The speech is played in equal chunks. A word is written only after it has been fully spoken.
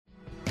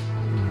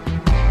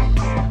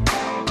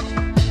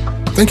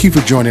Thank you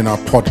for joining our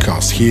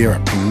podcast here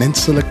at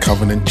Peninsula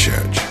Covenant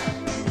Church.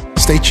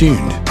 Stay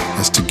tuned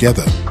as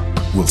together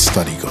we'll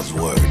study God's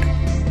Word.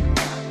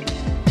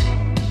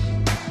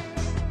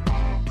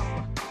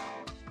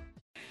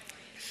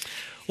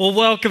 Well,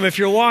 welcome. If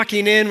you're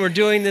walking in, we're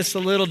doing this a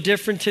little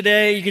different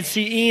today. You can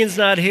see Ian's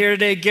not here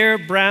today.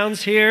 Garrett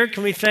Brown's here.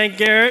 Can we thank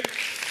Garrett?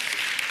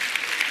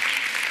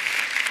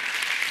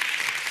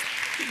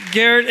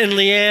 Garrett and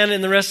Leanne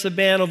and the rest of the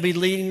band will be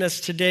leading us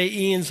today.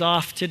 Ian's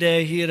off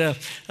today.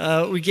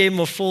 We gave him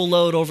a full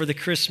load over the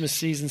Christmas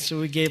season, so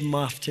we gave him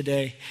off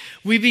today.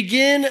 We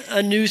begin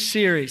a new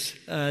series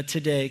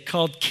today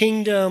called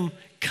Kingdom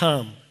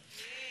Come.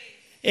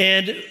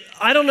 And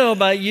I don't know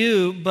about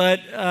you,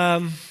 but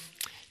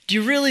do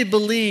you really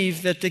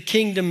believe that the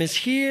kingdom is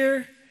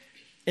here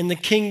and the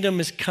kingdom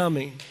is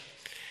coming?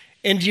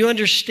 And do you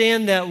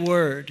understand that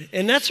word?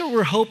 And that's what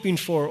we're hoping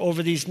for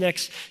over these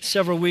next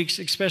several weeks,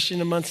 especially in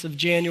the months of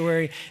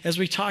January, as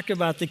we talk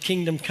about the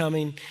kingdom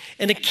coming.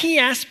 And a key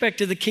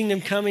aspect of the kingdom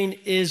coming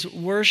is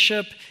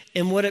worship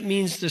and what it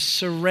means to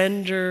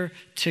surrender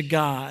to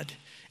God.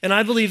 And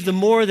I believe the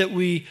more that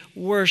we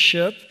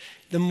worship,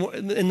 the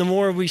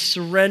more we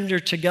surrender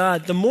to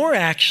God, the more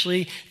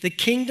actually the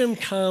kingdom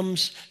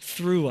comes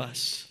through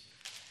us.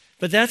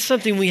 But that's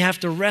something we have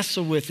to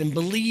wrestle with and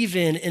believe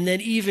in and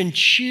then even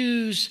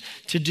choose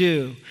to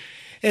do.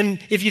 And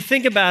if you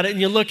think about it and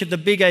you look at the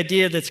big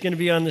idea that's going to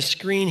be on the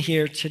screen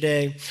here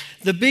today,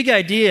 the big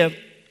idea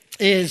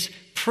is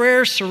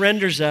prayer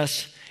surrenders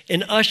us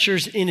and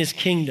ushers in his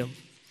kingdom.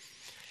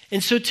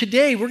 And so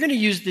today we're going to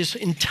use this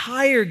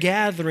entire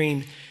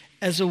gathering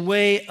as a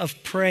way of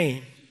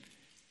praying.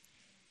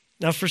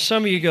 Now for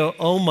some of you go,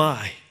 oh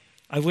my,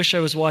 I wish I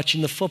was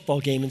watching the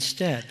football game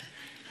instead.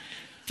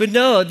 But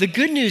no, the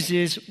good news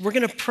is we're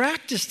going to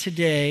practice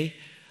today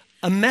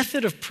a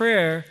method of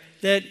prayer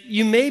that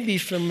you may be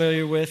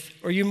familiar with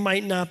or you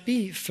might not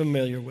be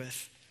familiar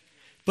with.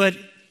 But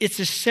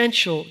it's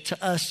essential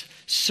to us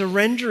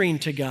surrendering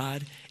to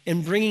God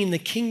and bringing the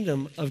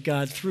kingdom of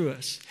God through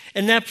us.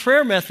 And that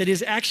prayer method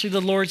is actually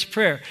the Lord's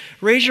Prayer.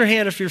 Raise your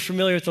hand if you're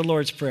familiar with the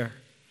Lord's Prayer.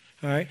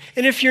 All right?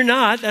 And if you're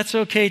not, that's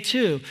okay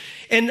too.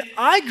 And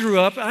I grew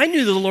up, I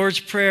knew the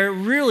Lord's Prayer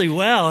really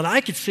well, and I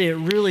could say it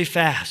really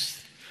fast.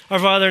 Our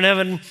Father in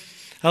heaven,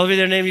 hallowed be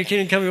thy name, your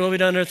kingdom come, your will be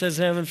done on earth as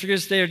in heaven. Forgive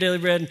us today our daily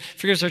bread, and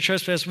forgive us our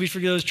trespasses. We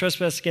forgive those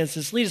trespass against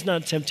us. Lead us not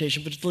into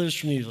temptation, but deliver us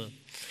from evil.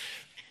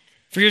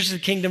 For yours is the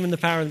kingdom and the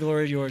power and the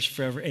glory of yours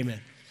forever. Amen.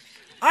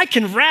 I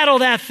can rattle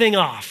that thing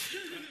off.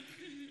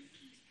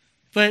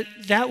 But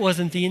that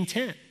wasn't the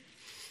intent.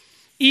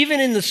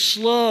 Even in the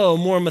slow,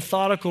 more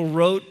methodical,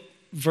 rote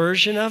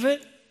version of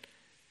it,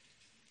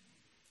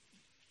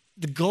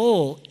 the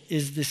goal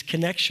is this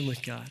connection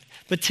with God.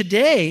 But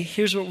today,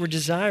 here's what we're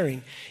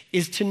desiring,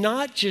 is to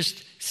not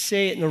just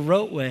say it in a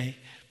rote way,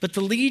 but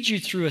to lead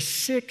you through a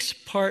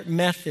 6-part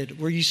method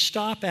where you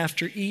stop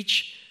after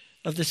each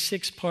of the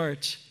 6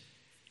 parts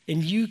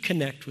and you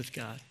connect with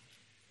God.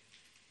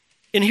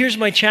 And here's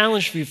my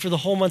challenge for you for the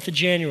whole month of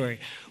January.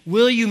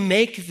 Will you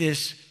make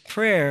this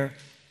prayer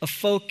a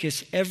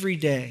focus every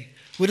day?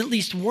 Would at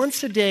least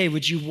once a day,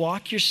 would you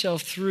walk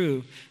yourself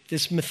through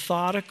this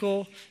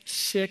methodical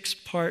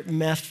 6-part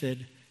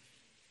method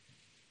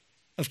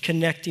of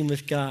connecting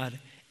with God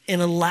and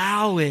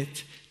allow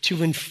it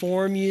to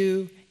inform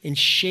you and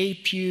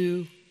shape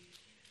you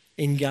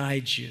and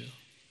guide you?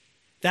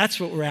 That's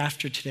what we're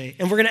after today.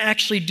 And we're going to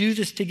actually do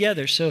this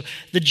together. So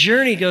the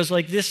journey goes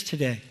like this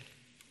today.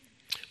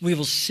 We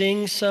will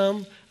sing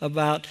some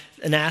about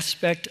an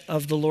aspect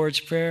of the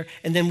Lord's Prayer,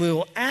 and then we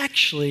will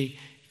actually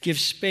give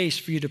space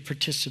for you to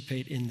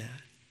participate in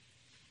that.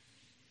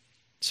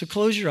 So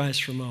close your eyes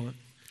for a moment.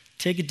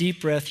 Take a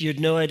deep breath. You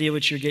had no idea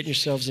what you're getting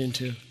yourselves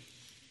into.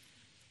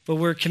 But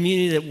we're a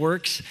community that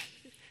works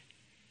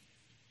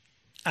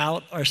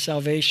out our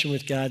salvation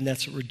with God, and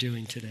that's what we're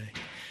doing today.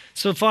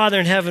 So Father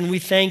in heaven, we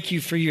thank you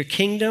for your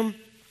kingdom,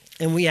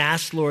 and we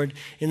ask, Lord,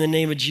 in the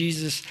name of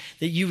Jesus,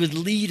 that you would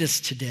lead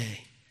us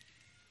today.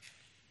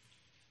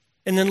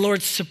 And then,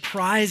 Lord,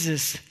 surprise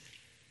us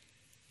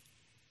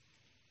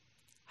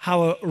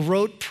how a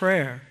rote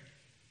prayer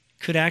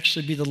could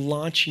actually be the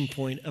launching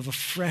point of a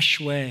fresh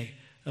way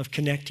of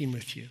connecting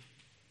with you.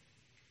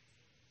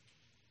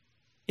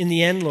 In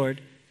the end, Lord,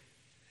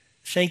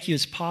 thank you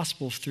it's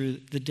possible through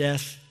the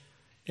death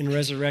and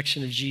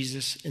resurrection of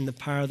Jesus and the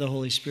power of the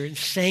Holy Spirit. And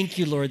thank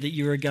you, Lord, that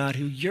you're a God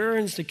who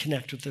yearns to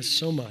connect with us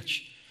so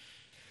much.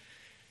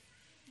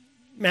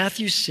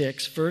 Matthew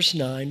 6, verse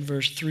 9,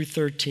 verse through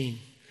 13.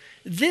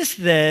 This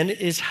then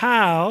is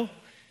how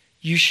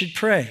you should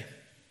pray.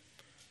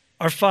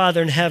 Our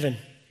Father in heaven,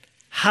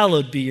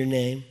 hallowed be your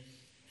name.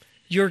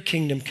 Your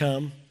kingdom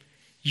come.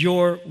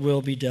 Your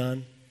will be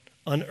done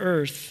on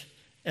earth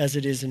as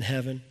it is in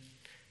heaven.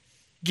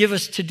 Give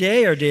us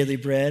today our daily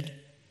bread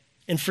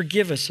and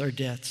forgive us our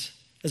debts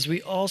as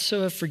we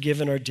also have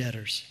forgiven our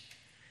debtors.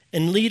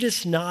 And lead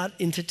us not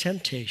into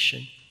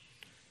temptation,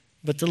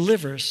 but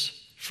deliver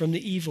us from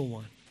the evil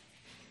one.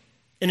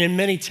 And in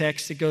many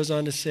texts, it goes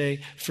on to say,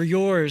 for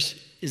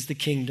yours is the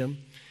kingdom,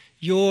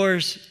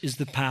 yours is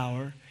the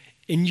power,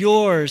 and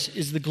yours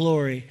is the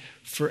glory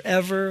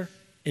forever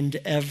and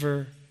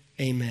ever.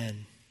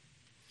 Amen.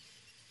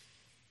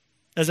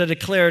 As I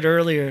declared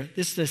earlier,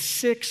 this is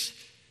a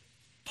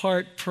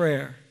 6-part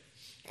prayer.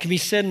 It can be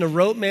said in a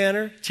rote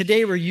manner.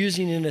 Today we're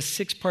using it in a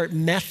 6-part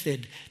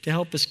method to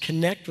help us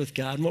connect with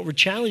God. And what we're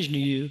challenging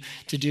you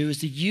to do is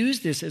to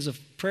use this as a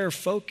prayer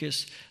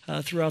focus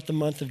throughout the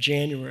month of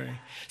January.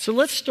 So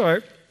let's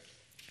start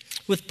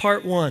with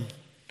part 1.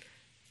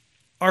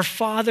 Our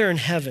Father in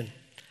heaven,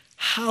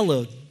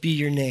 hallowed be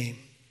your name.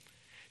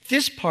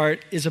 This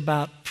part is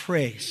about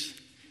praise.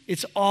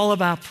 It's all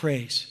about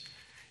praise.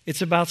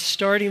 It's about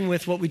starting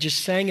with what we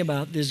just sang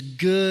about, this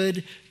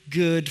good,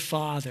 good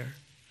Father.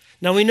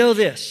 Now we know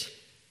this.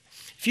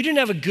 If you didn't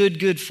have a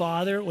good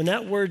Father, when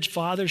that word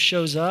Father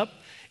shows up,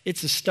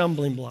 it's a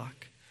stumbling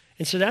block.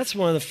 And so that's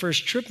one of the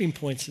first tripping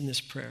points in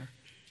this prayer,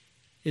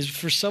 is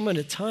for someone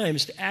at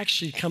times to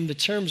actually come to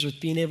terms with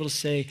being able to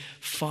say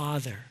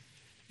Father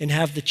and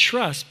have the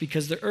trust,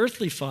 because the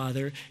earthly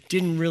father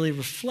didn't really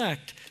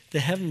reflect the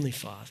heavenly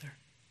Father.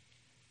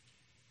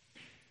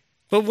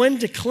 But when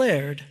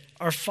declared,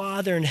 our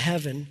Father in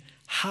heaven,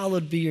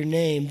 hallowed be your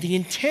name, the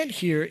intent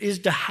here is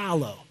to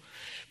hallow.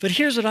 But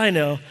here's what I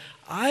know.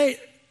 I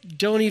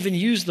don't even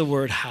use the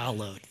word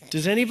hallowed.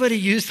 Does anybody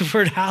use the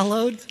word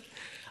hallowed?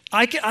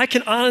 I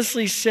can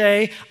honestly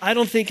say I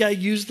don't think I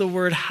used the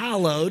word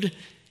hallowed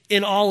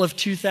in all of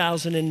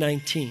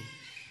 2019.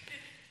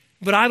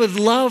 But I would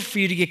love for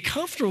you to get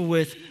comfortable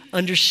with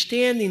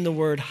understanding the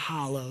word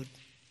hallowed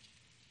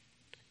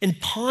and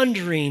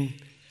pondering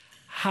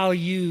how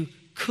you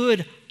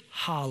could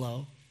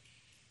hallow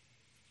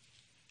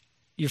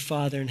your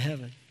Father in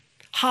heaven.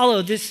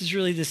 Hallow, this is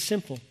really this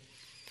simple.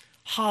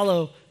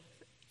 Hallow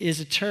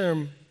is a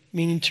term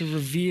meaning to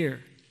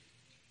revere.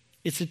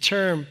 It's a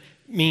term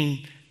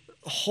meaning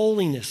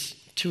holiness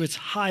to its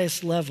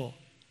highest level.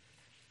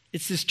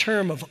 It's this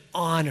term of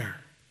honor.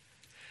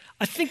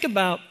 I think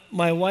about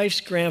my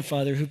wife's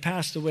grandfather who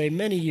passed away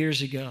many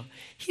years ago.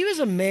 He was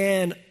a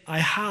man I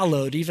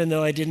hallowed even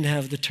though I didn't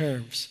have the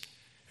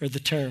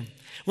term.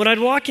 When I'd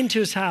walk into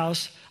his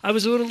house, I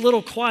was a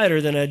little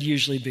quieter than I'd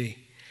usually be.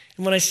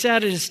 And when I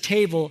sat at his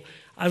table,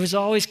 I was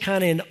always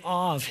kind of in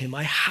awe of him.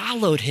 I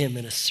hallowed him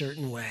in a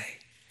certain way.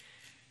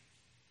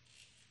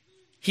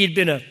 He'd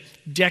been a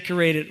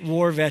decorated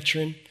war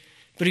veteran,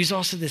 but he's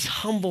also this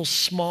humble,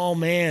 small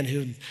man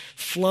who'd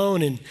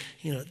flown in,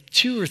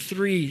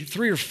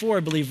 3 or 4, I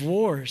believe,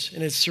 wars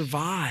and had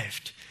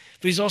survived.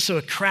 But he's also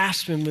a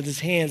craftsman with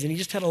his hands, and he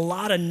just had a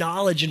lot of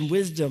knowledge and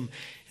wisdom.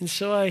 And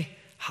so I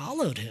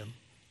hallowed him.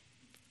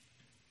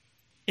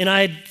 And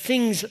I had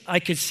things I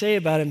could say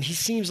about him. He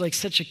seems like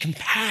such a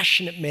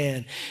compassionate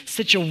man,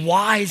 such a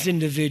wise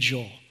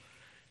individual.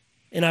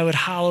 And I would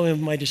hallow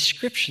him my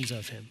descriptions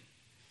of him.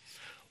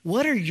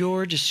 What are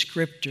your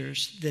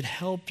descriptors that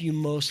help you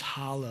most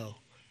hallow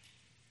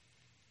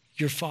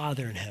your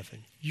Father in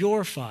heaven,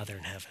 your Father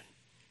in heaven?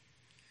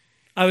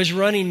 I was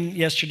running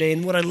yesterday,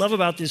 and what I love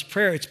about this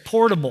prayer, it's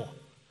portable.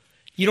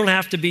 You don't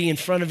have to be in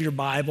front of your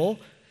Bible.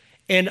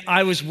 And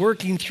I was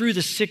working through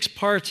the 6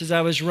 parts as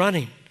I was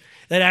running.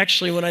 That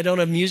actually, when I don't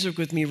have music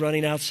with me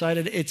running outside,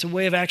 it's a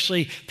way of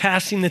actually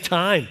passing the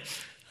time.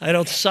 I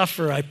don't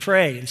suffer, I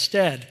pray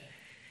instead.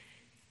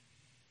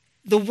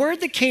 The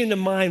word that came to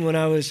mind when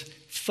I was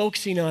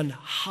focusing on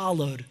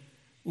hallowed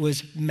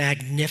was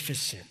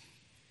magnificent.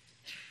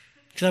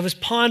 Because I was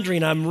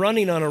pondering, I'm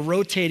running on a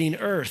rotating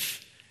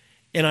earth,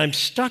 and I'm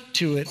stuck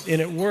to it, and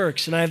it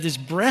works, and I have this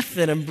breath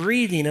that I'm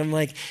breathing. I'm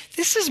like,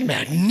 this is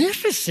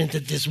magnificent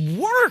that this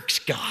works,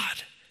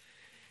 God.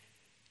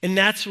 And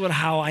that's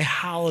how I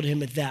hallowed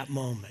him at that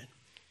moment.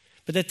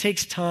 But that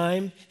takes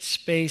time,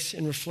 space,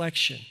 and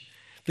reflection.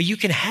 But you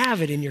can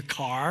have it in your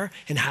car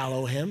and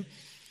hallow him.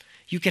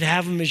 You can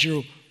have him as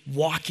you're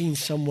walking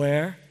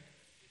somewhere.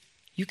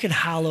 You can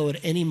hallow at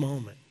any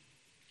moment.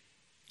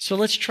 So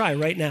let's try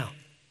right now.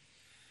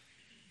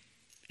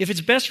 If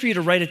it's best for you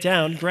to write it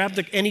down, grab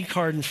any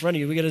card in front of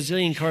you. We got a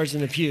zillion cards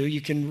in the pew.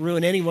 You can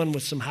ruin anyone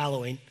with some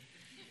hallowing.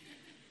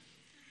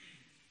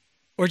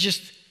 Or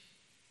just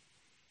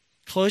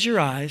close your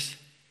eyes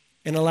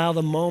and allow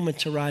the moment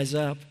to rise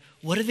up.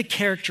 What are the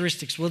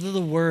characteristics? What are the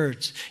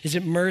words? Is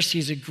it mercy?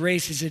 Is it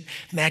grace? Is it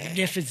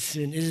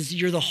magnificent?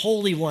 You're the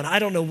Holy One? I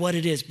don't know what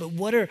it is, but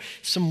what are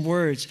some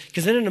words?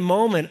 Because then in a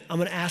moment, I'm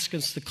going to ask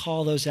us to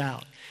call those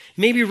out.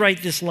 Maybe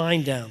write this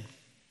line down.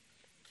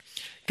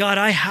 God,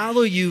 I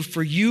hallow you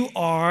for you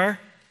are,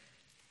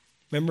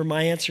 remember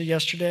my answer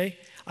yesterday?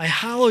 I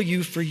hallow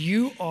you for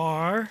you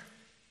are.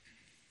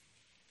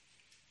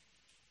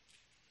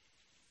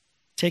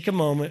 Take a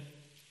moment,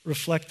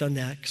 reflect on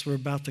that, because we're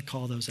about to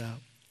call those out.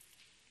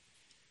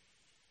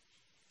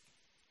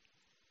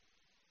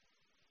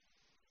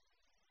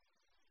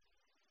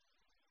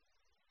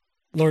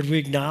 Lord, we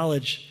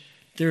acknowledge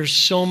there are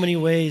so many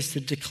ways to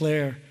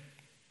declare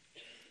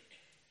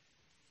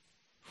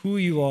who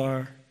you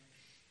are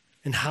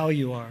and how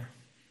you are.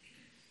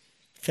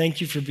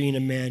 Thank you for being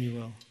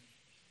Emmanuel,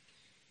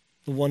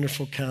 the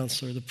wonderful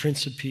counselor, the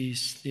Prince of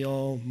Peace, the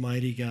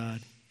Almighty God,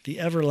 the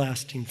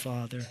everlasting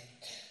Father.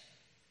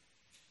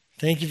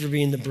 Thank you for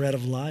being the bread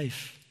of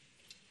life.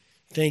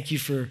 Thank you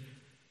for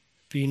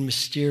being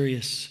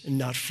mysterious and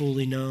not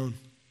fully known.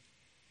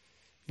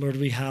 Lord,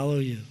 we hallow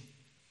you.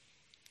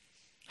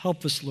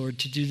 Help us, Lord,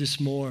 to do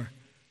this more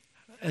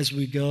as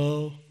we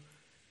go,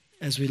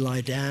 as we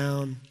lie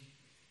down,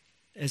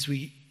 as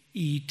we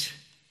eat.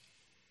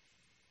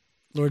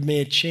 Lord, may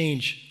it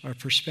change our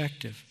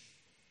perspective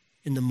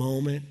in the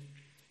moment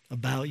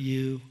about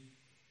you.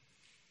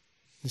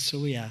 And so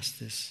we ask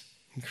this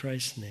in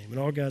Christ's name. And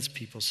all God's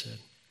people said,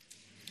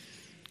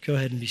 go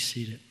ahead and be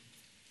seated.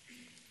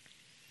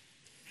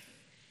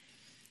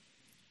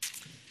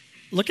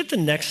 Look at the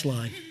next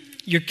line.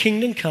 Your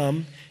kingdom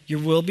come, your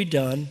will be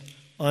done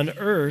on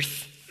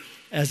earth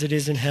as it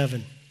is in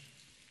heaven.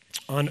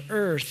 On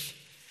earth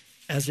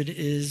as it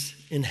is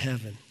in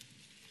heaven.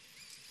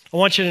 I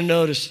want you to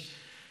notice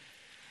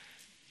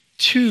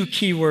two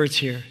key words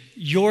here.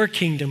 Your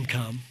kingdom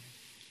come.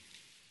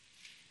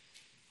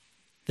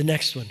 The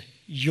next one,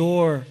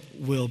 your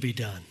will be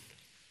done.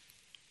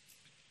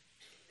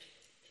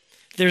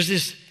 There's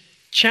this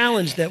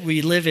challenge that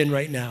we live in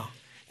right now.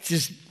 It's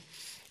this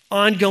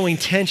ongoing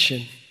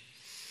tension.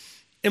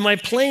 Am I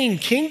playing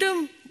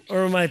kingdom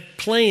or am I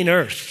playing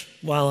earth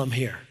while I'm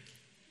here?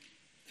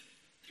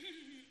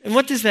 And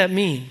what does that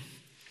mean?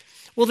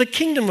 Well, the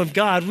kingdom of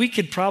God, we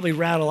could probably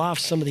rattle off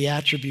some of the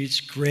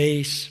attributes: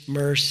 grace,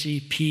 mercy,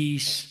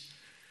 peace,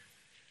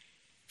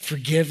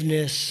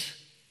 forgiveness,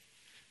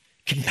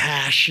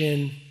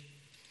 compassion,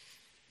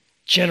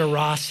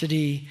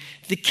 generosity.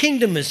 The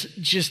kingdom is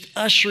just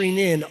ushering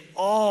in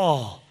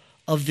all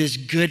of this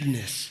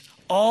goodness,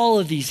 all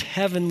of these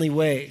heavenly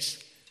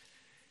ways.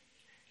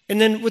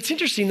 And then what's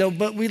interesting though,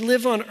 but we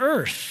live on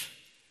earth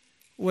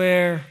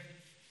where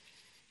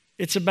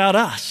it's about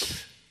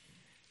us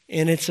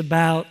and it's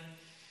about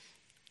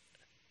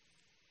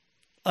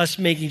us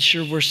making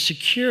sure we're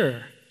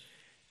secure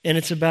and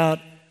it's about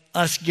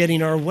us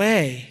getting our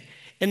way.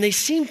 And they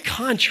seem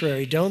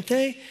contrary, don't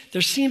they?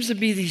 There seems to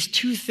be these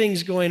two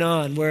things going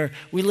on where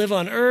we live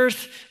on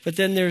earth, but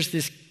then there's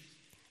this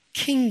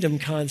kingdom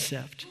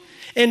concept.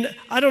 And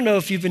I don't know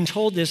if you've been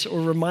told this or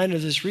reminded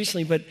of this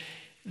recently, but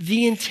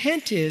the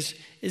intent is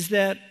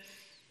that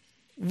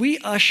we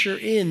usher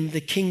in the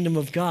kingdom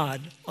of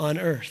God on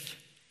earth.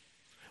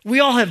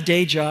 We all have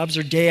day jobs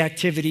or day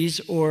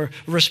activities or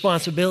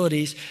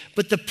responsibilities,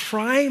 but the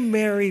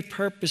primary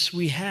purpose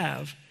we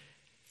have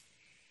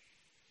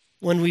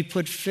when we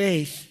put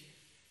faith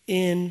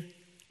in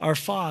our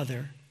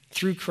Father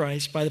through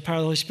Christ by the power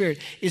of the Holy Spirit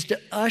is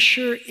to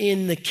usher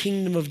in the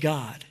kingdom of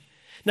God.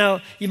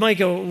 Now, you might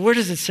go, where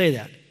does it say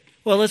that?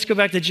 Well, let's go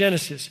back to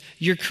Genesis.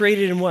 You're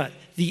created in what?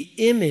 The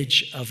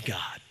image of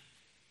God.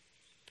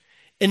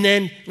 And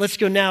then let's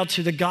go now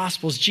to the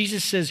Gospels.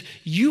 Jesus says,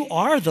 you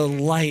are the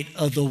light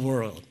of the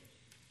world.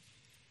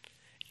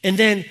 And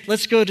then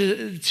let's go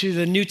to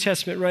the New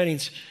Testament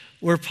writings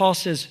where Paul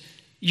says,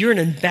 you're an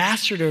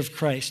ambassador of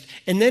Christ.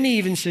 And then he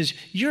even says,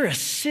 you're a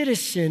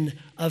citizen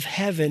of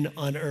heaven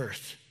on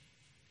earth.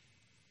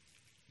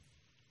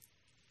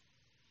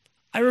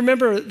 I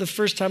remember the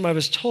first time I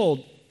was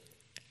told,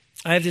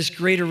 I have this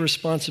greater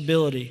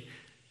responsibility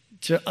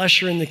to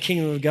usher in the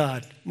kingdom of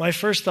God. My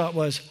first thought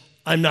was,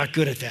 I'm not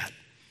good at that.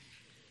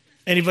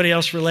 Anybody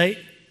else relate?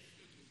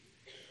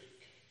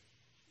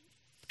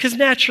 Because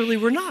naturally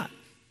we're not.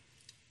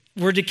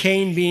 We're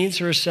decaying beings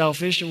who are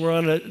selfish, and we're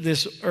on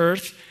this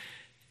earth,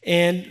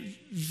 and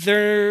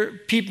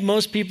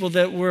most people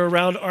that we're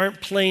around aren't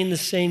playing the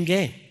same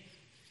game.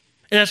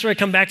 And that's where I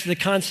come back to the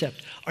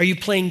concept. Are you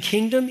playing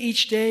kingdom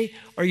each day,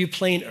 or are you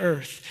playing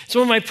earth? It's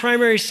one of my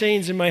primary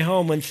sayings in my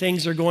home when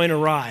things are going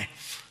awry.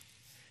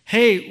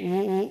 Hey,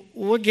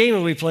 what game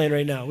are we playing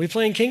right now? Are we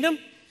playing kingdom?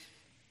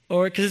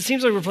 Or because it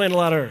seems like we're playing a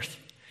lot of earth.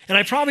 And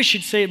I probably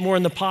should say it more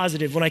in the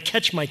positive when I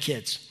catch my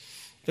kids.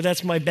 But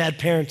that's my bad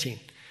parenting.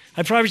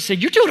 I probably should say,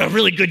 you're doing a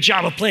really good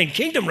job of playing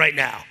kingdom right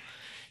now.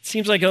 It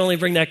seems like I only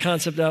bring that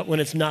concept out when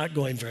it's not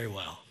going very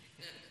well.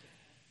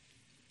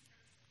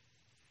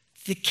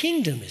 The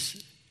kingdom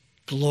is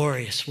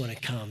glorious when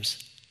it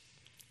comes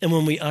and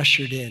when we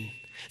ushered in.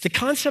 The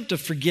concept of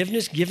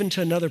forgiveness given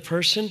to another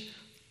person,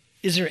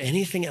 is there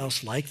anything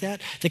else like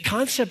that? The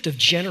concept of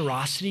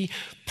generosity,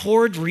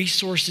 poured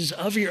resources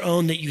of your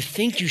own that you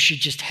think you should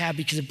just have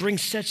because it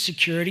brings such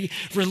security,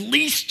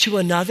 released to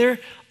another.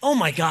 Oh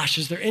my gosh,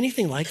 is there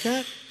anything like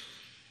that?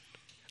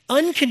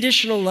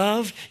 Unconditional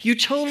love, you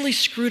totally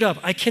screwed up.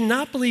 I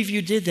cannot believe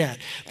you did that.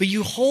 But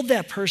you hold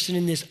that person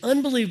in this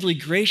unbelievably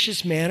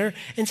gracious manner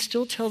and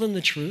still tell them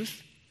the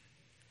truth.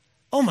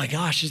 Oh my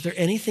gosh, is there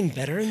anything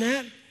better than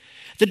that?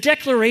 The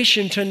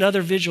declaration to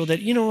another vigil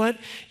that, you know what,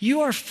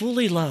 you are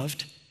fully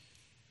loved,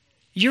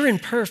 you're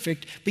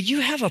imperfect, but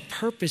you have a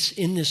purpose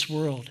in this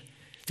world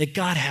that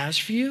God has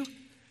for you.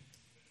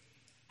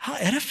 How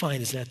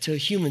edifying is that to a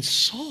human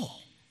soul?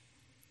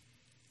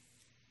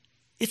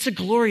 It's a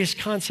glorious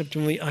concept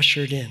when we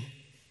usher it in.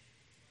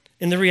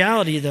 In the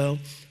reality, though,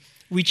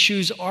 we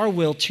choose our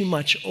will too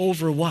much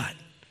over what?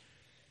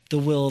 The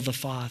will of the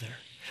Father.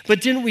 But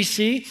didn't we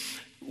see?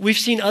 We've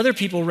seen other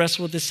people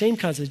wrestle with the same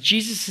concept.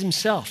 Jesus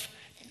himself,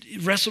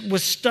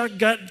 was stuck,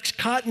 got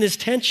caught in this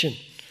tension.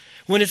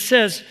 When it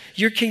says,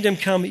 your kingdom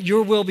come,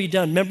 your will be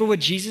done. Remember what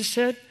Jesus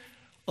said?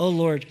 Oh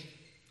Lord,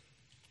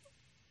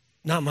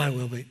 not my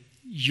will, but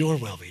your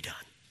will be done.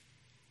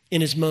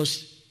 In his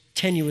most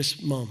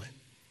tenuous moment.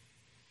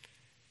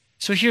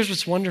 So here's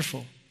what's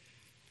wonderful.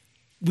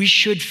 We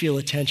should feel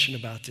a tension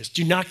about this.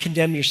 Do not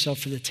condemn yourself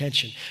for the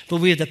tension.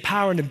 But we have the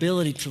power and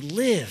ability to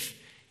live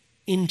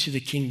into the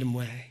kingdom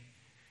way.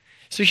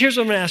 So here's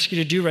what I'm going to ask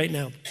you to do right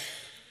now.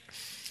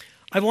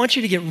 I want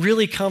you to get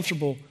really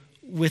comfortable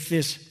with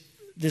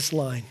this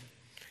line.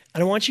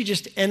 And I want you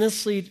just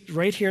endlessly,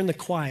 right here in the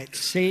quiet,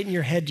 say it in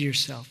your head to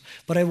yourself.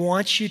 But I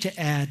want you to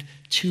add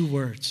 2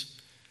 words.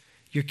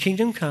 Your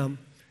kingdom come,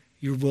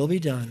 your will be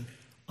done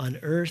on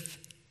earth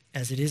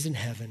as it is in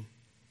heaven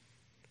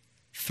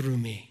through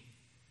me.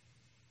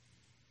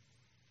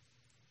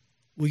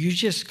 Will you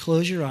just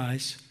close your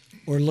eyes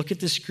or look at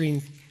the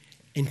screen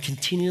and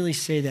continually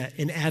say that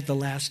and add the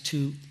last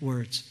 2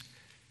 words,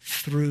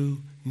 through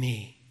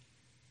me.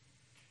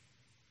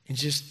 And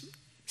just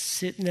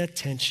sit in that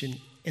tension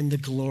and the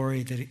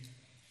glory that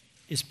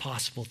is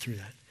possible through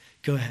that.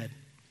 Go ahead.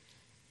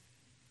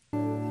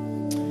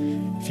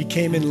 If you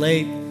came in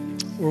late,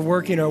 we're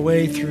working our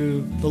way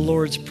through the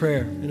Lord's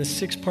Prayer in a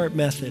 6-part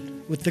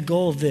method with the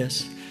goal of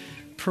this.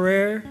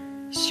 Prayer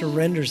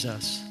surrenders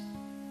us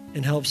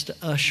and helps to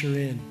usher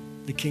in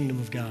the kingdom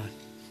of God.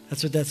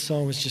 That's what that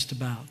song was just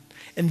about.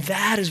 And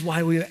that is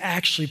why we were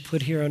actually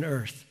put here on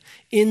earth,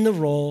 in the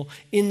role,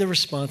 in the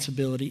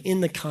responsibility,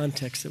 in the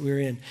context that we're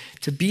in,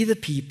 to be the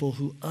people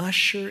who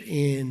usher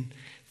in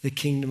the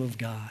kingdom of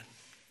God.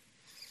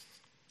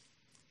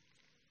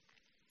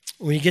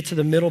 When you get to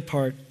the middle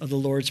part of the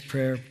Lord's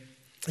Prayer,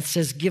 it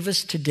says, give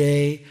us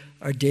today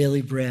our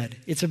daily bread.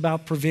 It's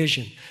about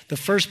provision. The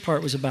first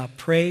part was about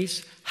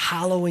praise,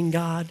 hallowing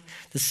God.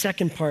 The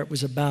second part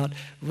was about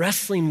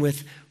wrestling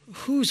with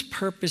whose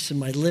purpose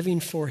am I living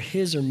for,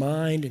 his or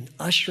mine, and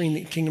ushering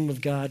the kingdom of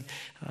God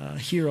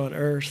here on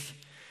earth.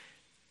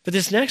 But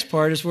this next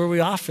part is where we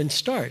often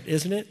start,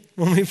 isn't it,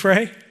 when we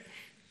pray?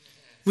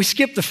 We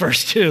skip the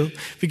first 2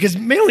 because,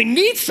 man, we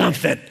need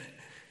something.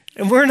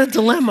 And we're in a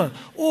dilemma.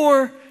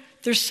 Or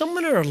there's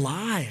someone in our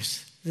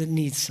lives that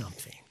needs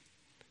something.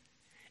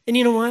 And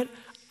you know what?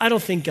 I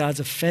don't think God's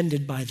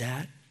offended by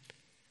that.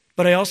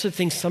 But I also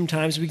think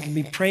sometimes we can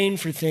be praying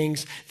for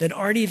things that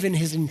aren't even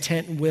his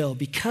intent and will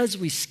because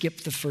we skip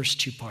the first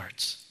 2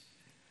 parts.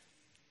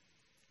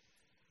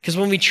 Because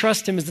when we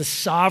trust him as the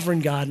sovereign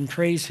God and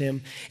praise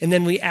him, and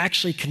then we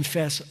actually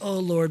confess, oh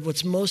Lord,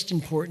 what's most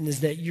important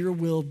is that your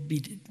will be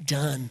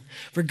done,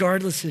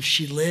 regardless if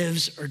she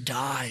lives or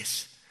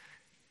dies,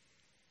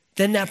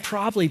 then that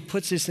probably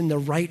puts us in the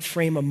right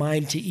frame of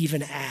mind to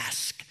even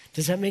ask.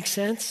 Does that make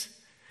sense?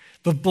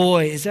 But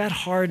boy, is that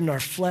hard in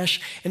our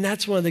flesh, and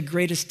that's one of the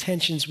greatest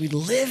tensions we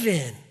live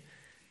in.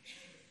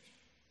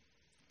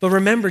 But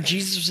remember,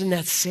 Jesus was in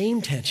that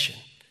same tension.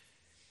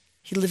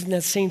 He lived in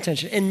that same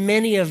tension. And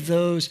many of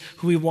those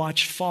who we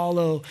watch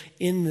follow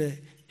in the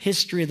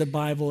history of the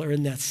Bible are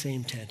in that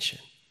same tension.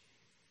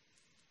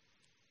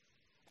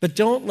 But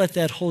don't let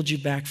that hold you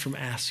back from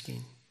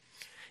asking.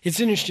 It's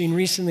interesting,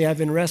 recently I've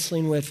been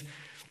wrestling with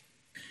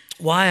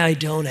why I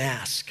don't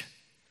ask.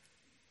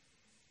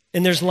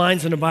 And there's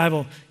lines in the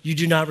Bible, you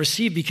do not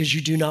receive because you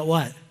do not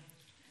what?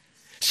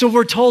 So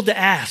we're told to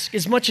ask.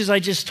 As much as I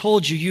just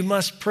told you, you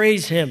must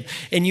praise him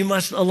and you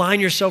must align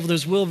yourself with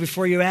his will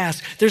before you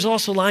ask. There's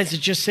also lines that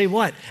just say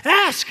what?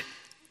 Ask.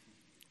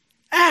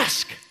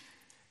 Ask.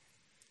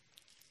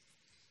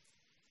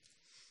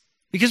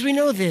 Because we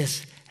know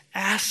this,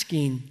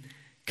 asking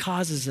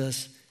causes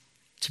us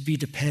to be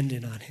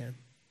dependent on him.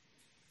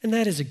 And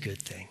that is a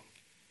good thing.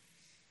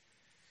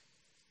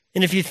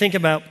 And if you think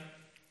about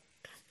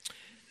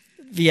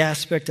the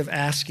aspect of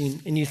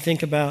asking, and you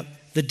think about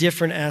the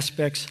different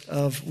aspects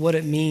of what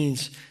it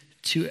means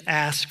to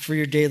ask for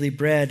your daily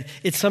bread,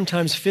 it's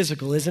sometimes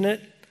physical, isn't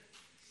it?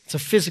 It's a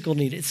physical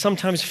need. It's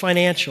sometimes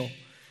financial.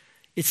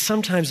 It's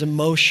sometimes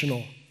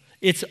emotional.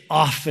 It's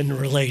often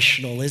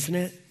relational, isn't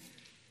it?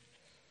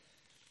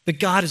 But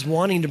God is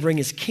wanting to bring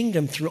his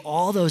kingdom through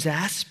all those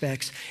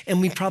aspects, and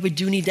we probably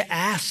do need to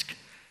ask,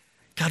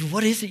 God,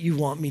 what is it you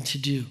want me to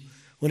do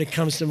when it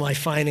comes to my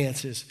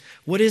finances?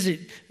 What is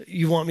it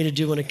you want me to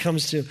do when it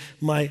comes to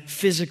my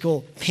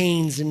physical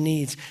pains and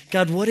needs?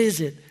 God, what is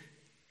it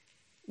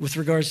with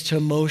regards to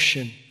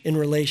emotion in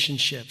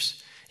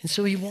relationships? And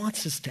so he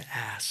wants us to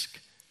ask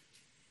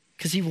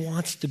because he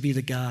wants to be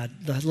the God,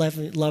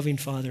 the loving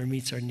Father who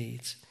meets our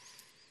needs.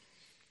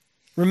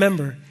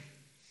 Remember,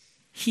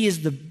 he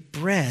is the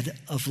bread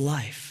of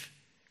life.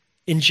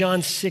 In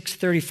John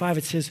 6:35,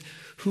 it says,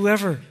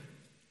 whoever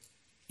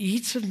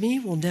eats of me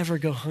will never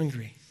go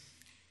hungry,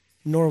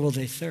 nor will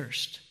they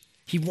thirst.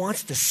 He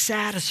wants to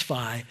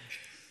satisfy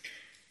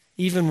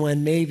even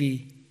when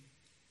maybe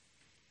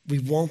we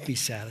won't be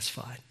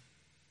satisfied.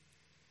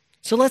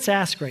 So let's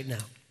ask right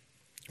now.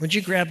 Would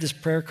you grab this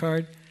prayer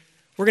card?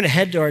 We're going to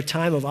head to our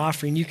time of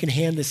offering. You can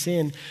hand this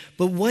in.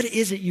 But what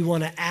is it you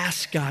want to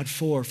ask God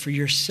for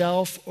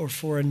yourself or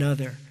for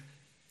another?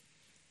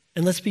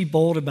 And let's be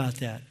bold about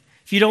that.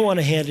 If you don't want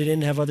to hand it in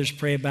and have others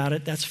pray about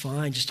it, that's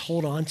fine. Just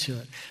hold on to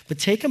it. But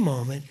take a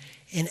moment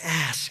and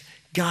ask,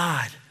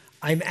 God,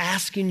 I'm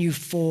asking you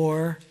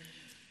for,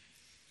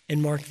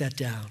 and mark that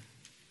down.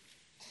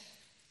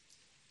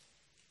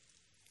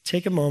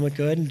 Take a moment,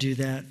 go ahead and do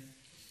that.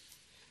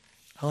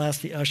 I'll ask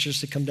the ushers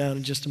to come down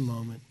in just a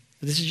moment.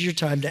 But this is your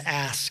time to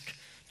ask,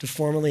 to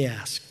formally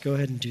ask. Go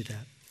ahead and do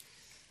that.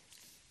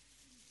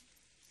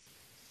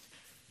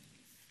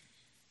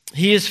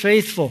 He is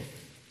faithful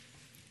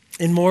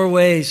in more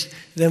ways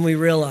than we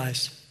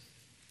realize.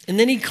 And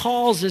then he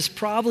calls us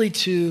probably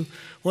to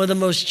one of the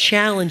most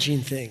challenging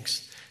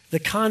things, the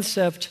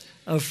concept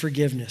of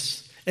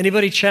forgiveness.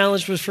 Anybody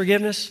challenged with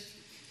forgiveness?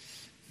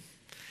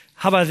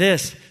 How about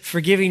this?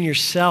 Forgiving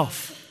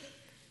yourself.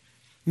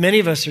 Many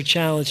of us are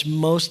challenged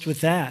most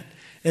with that.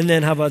 And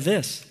then how about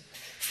this?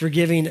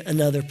 Forgiving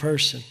another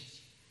person.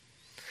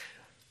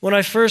 When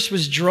I first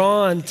was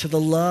drawn to the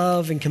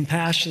love and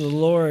compassion of the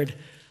Lord,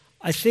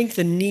 I think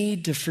the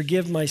need to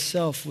forgive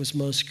myself was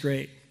most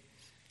great.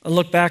 I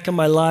look back on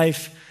my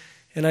life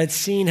and I'd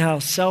seen how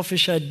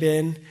selfish I'd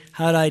been,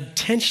 how I'd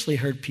intentionally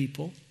hurt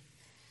people,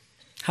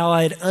 how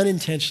I'd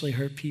unintentionally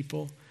hurt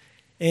people.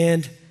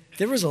 And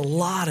there was a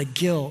lot of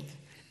guilt.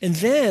 And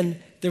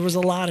then there was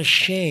a lot of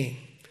shame.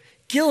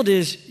 Guilt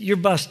is you're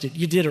busted.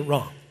 You did it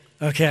wrong,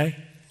 okay?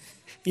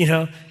 You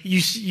know,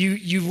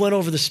 you went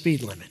over the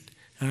speed limit,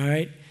 all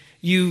right?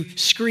 You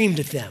screamed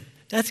at them.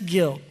 That's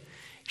guilt.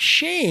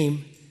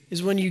 Shame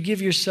is when you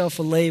give yourself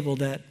a label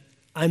that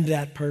I'm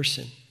that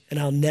person and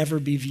I'll never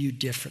be viewed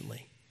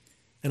differently.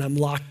 And I'm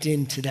locked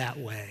into that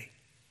way.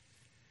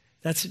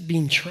 That's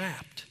being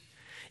trapped.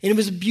 And it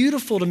was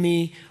beautiful to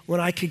me when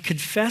I could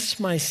confess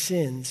my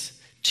sins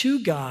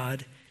to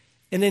God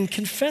and then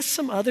confess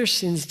some other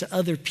sins to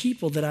other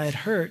people that I had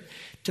hurt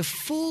to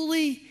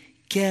fully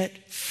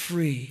get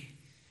free.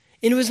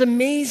 And it was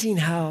amazing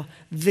how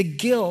the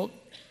guilt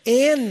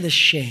and the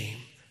shame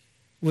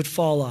would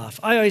fall off.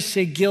 I always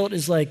say guilt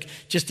is like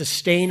just a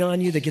stain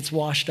on you that gets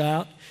washed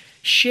out.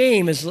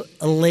 Shame is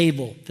a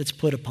label that's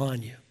put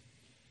upon you.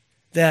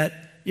 That,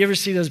 you ever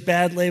see those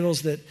bad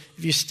labels that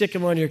if you stick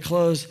them on your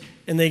clothes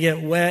and they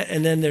get wet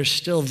and then they're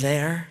still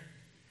there?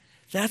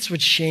 That's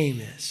what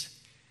shame is.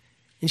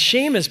 And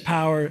shame has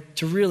power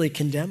to really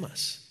condemn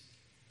us.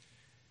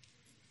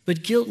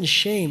 But guilt and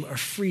shame are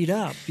freed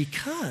up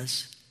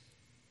because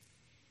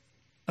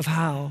of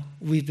how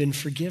we've been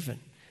forgiven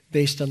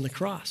based on the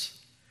cross.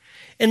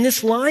 And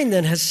this line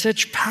then has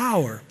such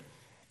power.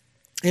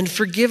 And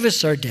forgive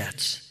us our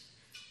debts.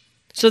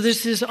 So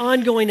there's this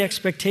ongoing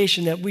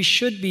expectation that we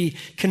should be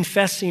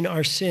confessing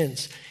our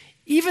sins,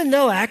 even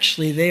though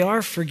actually they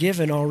are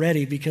forgiven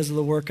already because of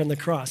the work on the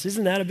cross.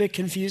 Isn't that a bit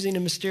confusing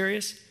and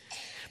mysterious?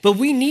 But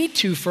we need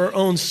to, for our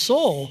own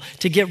soul,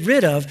 to get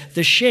rid of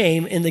the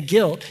shame and the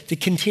guilt to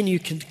continue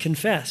to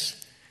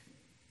confess.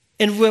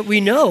 And what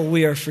we know,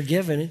 we are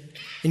forgiven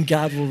and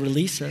God will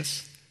release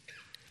us.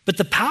 But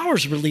the power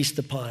is released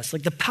upon us.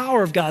 Like the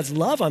power of God's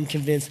love, I'm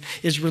convinced,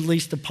 is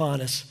released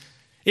upon us.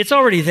 It's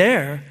already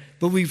there,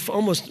 but we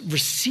almost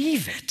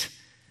receive it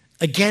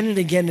again and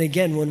again and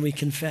again when we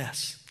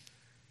confess.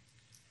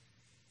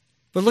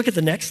 But look at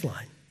the next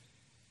line.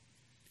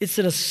 It's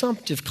an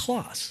assumptive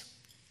clause.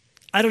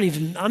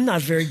 I'm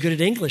not very good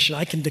at English, and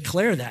I can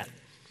declare that.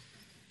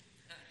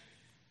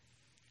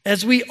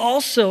 As we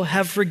also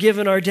have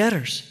forgiven our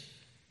debtors.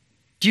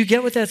 Do you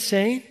get what that's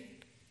saying?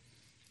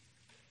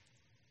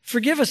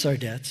 Forgive us our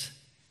debts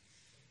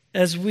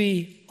as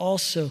we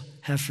also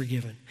have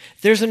forgiven.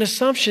 There's an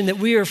assumption that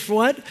we are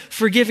what?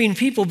 Forgiving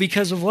people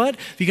because of what?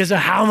 Because of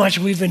how much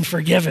we've been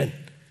forgiven.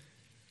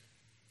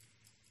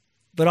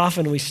 But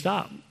often we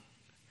stop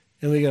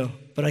and we go,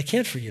 but I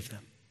can't forgive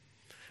them.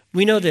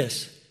 We know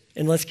this,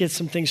 and let's get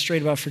some things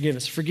straight about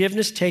forgiveness.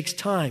 Forgiveness takes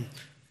time,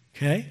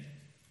 okay?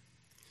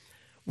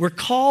 We're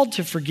called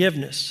to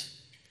forgiveness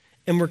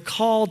and we're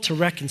called to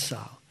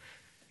reconcile.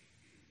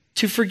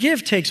 To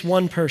forgive takes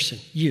one person,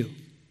 you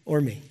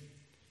or me.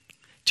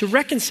 To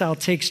reconcile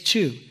takes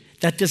two.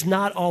 That does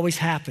not always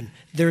happen.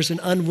 There's an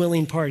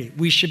unwilling party.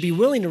 We should be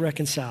willing to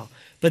reconcile,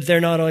 but they're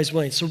not always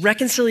willing. So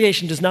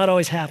reconciliation does not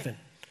always happen.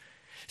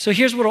 So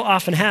here's what will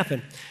often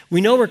happen.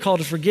 We know we're called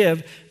to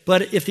forgive,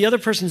 but if the other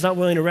person's not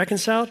willing to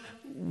reconcile,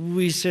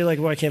 we say like,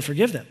 well, I can't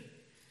forgive them.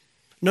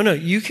 No,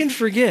 you can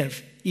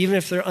forgive even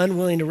if they're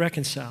unwilling to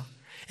reconcile.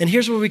 And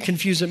here's where we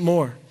confuse it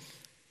more.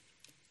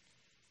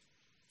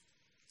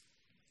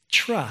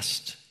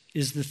 Trust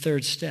is the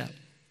third step.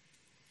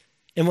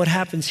 And what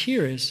happens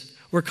here is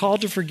we're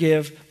called to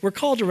forgive, we're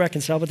called to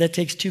reconcile, but that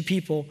takes two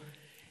people.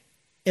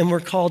 And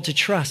we're called to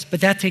trust, but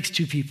that takes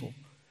two people.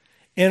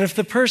 And if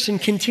the person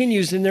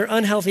continues in their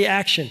unhealthy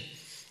action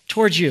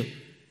towards you,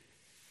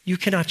 you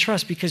cannot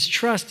trust because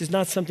trust is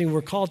not something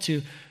we're called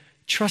to.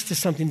 Trust is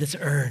something that's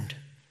earned.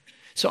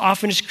 So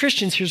often as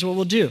Christians, here's what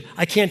we'll do.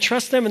 I can't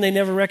trust them and they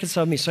never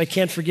reconcile me, so I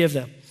can't forgive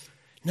them.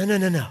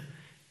 No.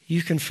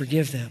 You can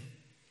forgive them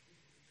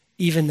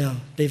even though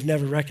they've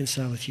never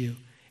reconciled with you.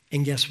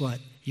 And guess what?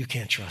 You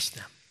can't trust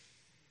them.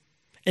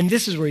 And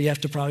this is where you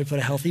have to probably put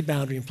a healthy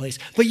boundary in place,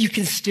 but you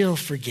can still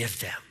forgive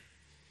them.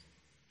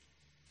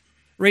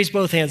 Raise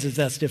both hands if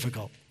that's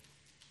difficult.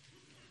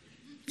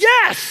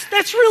 Yes,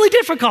 that's really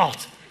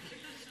difficult.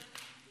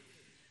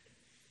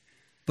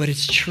 But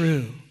it's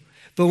true.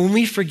 But when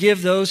we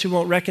forgive those who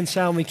won't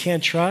reconcile and we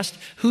can't trust,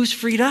 who's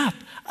freed up?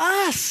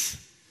 Us.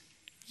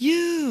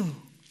 You.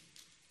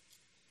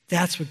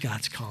 That's what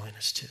God's calling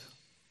us to.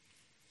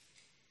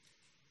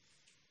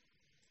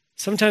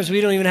 Sometimes we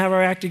don't even have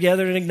our act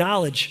together and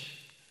acknowledge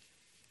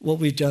what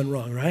we've done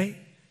wrong, right?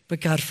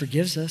 But God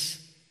forgives us.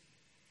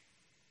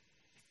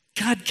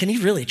 God, can he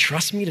really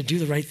trust me to do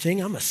the right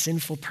thing? I'm a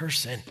sinful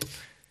person.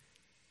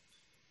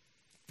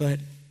 But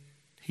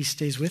he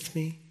stays with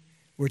me.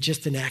 We're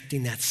just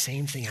enacting that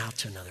same thing out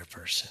to another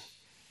person.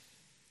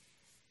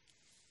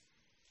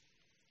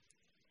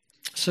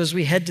 So as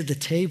we head to the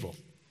table,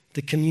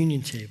 the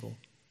communion table,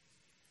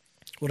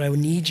 what I would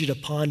need you to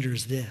ponder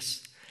is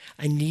this.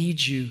 I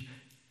need you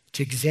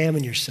to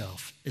examine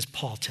yourself, as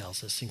Paul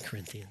tells us in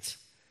Corinthians.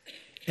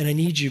 And I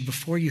need you,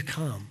 before you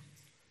come,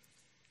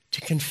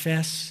 to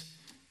confess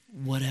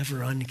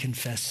whatever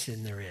unconfessed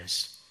sin there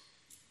is.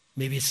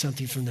 Maybe it's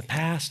something from the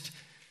past,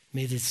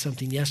 maybe it's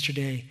something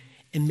yesterday,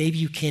 and maybe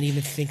you can't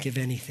even think of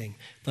anything,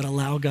 but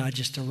allow God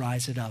just to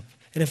rise it up.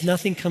 And if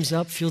nothing comes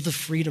up, feel the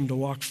freedom to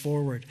walk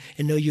forward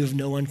and know you have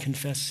no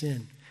unconfessed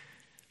sin.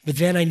 But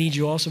then I need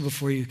you also,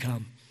 before you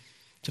come,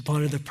 to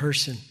ponder the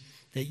person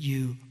that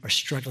you are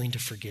struggling to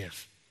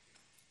forgive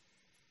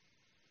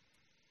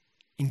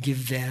and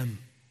give them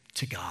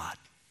to God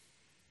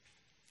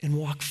and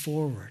walk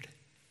forward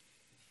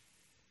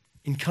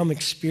and come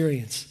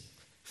experience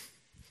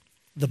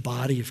the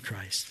body of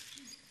Christ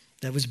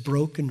that was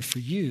broken for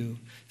you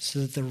so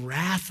that the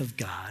wrath of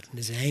God and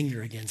his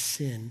anger against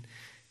sin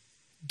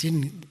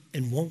didn't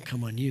and won't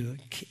come on you.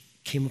 It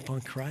came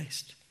upon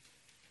Christ.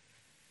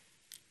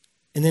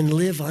 And then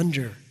live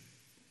under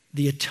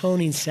the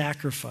atoning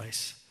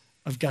sacrifice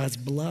of God's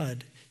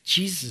blood,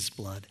 Jesus'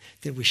 blood,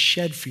 that was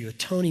shed for you.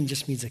 Atoning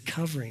just means a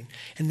covering.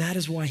 And that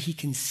is why he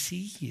can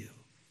see you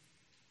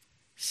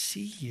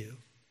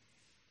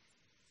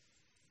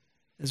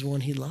as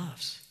one he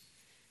loves.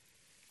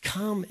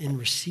 Come and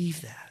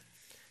receive that.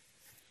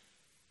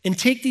 And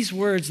take these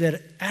words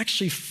that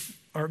actually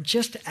are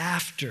just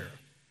after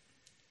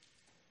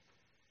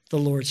the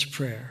Lord's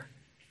Prayer.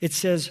 It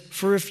says,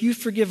 for if you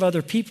forgive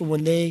other people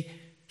when they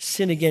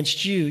sin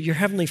against you, your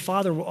heavenly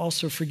Father will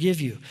also forgive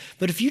you.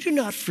 But if you do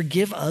not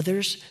forgive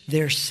others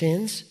their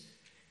sins,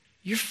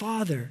 your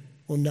Father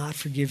will not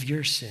forgive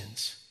your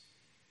sins.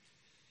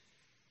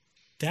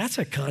 That's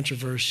a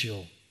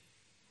controversial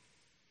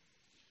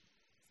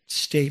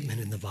statement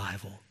in the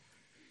Bible.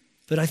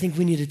 But I think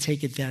we need to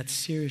take it that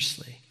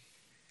seriously,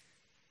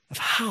 of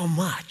how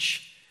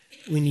much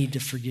we need to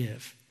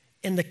forgive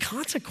and the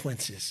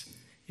consequences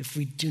if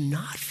we do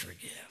not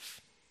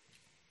forgive.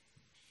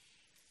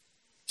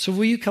 So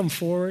will you come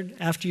forward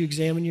after you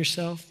examine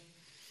yourself?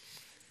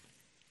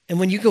 And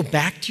when you go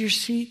back to your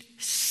seat,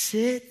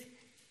 sit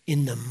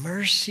in the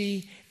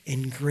mercy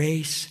and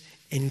grace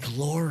and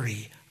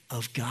glory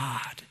of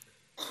God.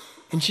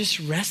 And just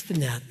rest in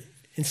that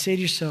and say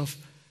to yourself,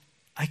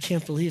 I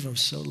can't believe I'm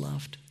so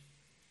loved.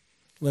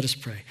 Let us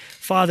pray.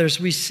 Father, as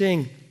we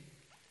sing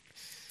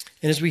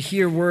and as we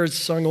hear words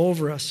sung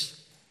over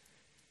us,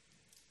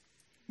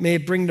 may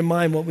it bring to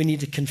mind what we need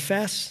to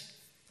confess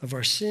of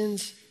our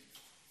sins,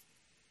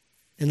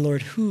 and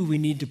Lord, who we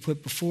need to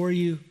put before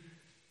you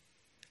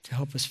to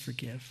help us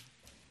forgive.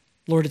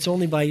 Lord, it's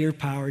only by your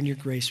power and your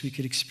grace we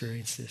could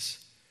experience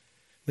this.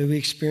 May we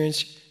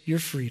experience your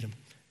freedom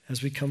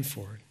as we come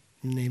forward.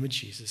 In the name of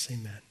Jesus,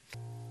 amen.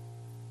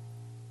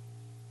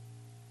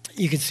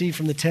 You can see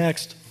from the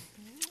text,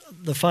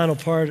 the final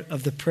part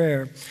of the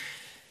prayer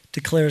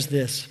declares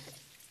this: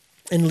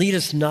 and lead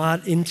us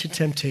not into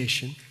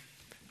temptation,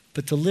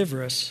 but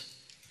deliver us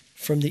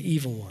from the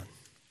evil one.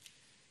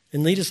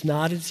 And lead us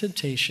not into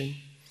temptation,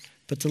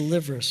 but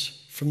deliver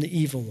us from the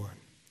evil one.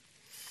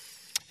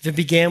 If it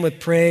began with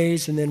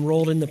praise and then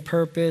rolled into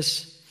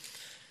purpose,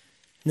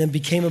 and then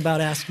became about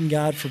asking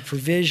God for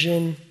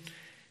provision,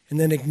 and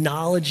then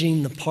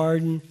acknowledging the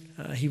pardon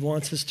he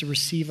wants us to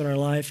receive in our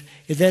life,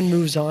 it then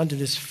moves on to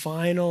this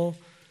final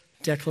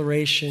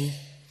declaration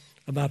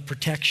about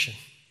protection.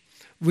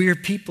 We are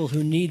people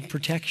who need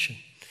protection.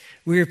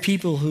 We are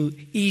people who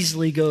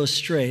easily go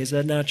astray. Is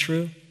that not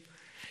true?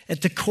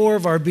 At the core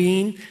of our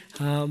being,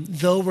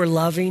 though we're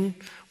loving,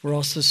 we're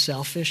also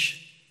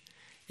selfish.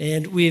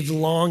 And we have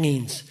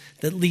longings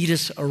that lead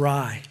us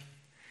awry.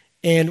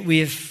 And we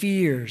have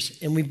fears,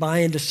 and we buy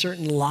into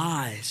certain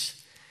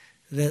lies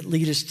that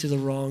lead us to the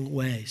wrong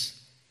ways.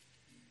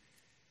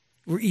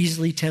 We're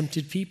easily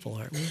tempted people,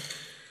 aren't we?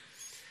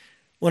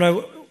 When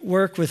I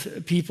work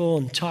with people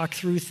and talk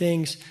through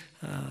things,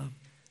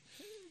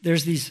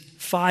 there's these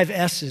 5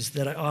 S's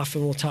that I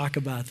often will talk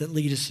about that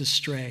lead us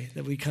astray,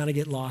 that we kind of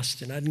get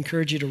lost in. I'd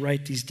encourage you to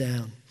write these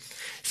down.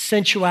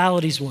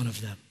 Sensuality is one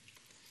of them.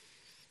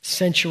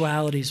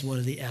 Sensuality is one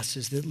of the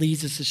S's that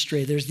leads us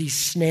astray. There's these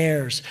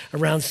snares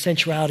around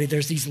sensuality.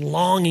 There's these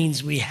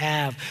longings we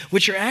have,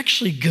 which are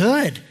actually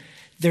good.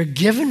 They're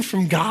given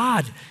from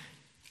God,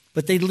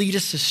 but they lead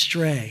us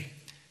astray.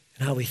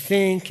 and how we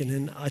think, and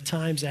then at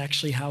times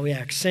actually how we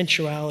act.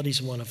 Sensuality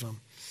is one of them.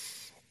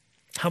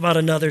 How about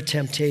another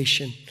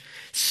temptation?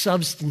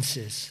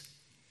 Substances.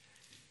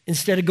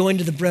 Instead of going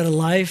to the bread of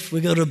life,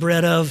 we go to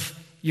bread of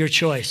your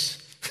choice.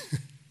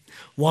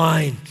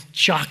 Wine,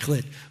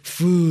 chocolate,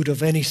 food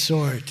of any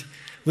sort.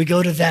 We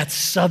go to that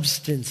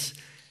substance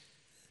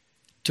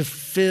to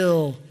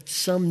fill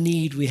some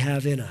need we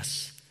have in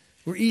us.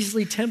 We're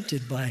easily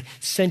tempted by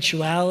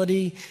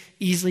sensuality,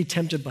 easily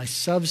tempted by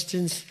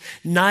substance.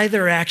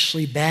 Neither are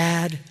actually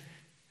bad,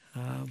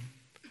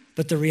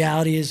 but the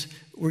reality is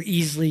we're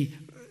easily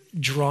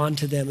drawn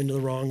to them in the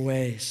wrong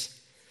ways.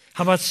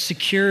 How about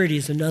security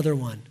is another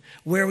one,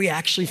 where we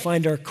actually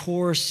find our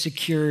core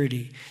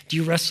security. Do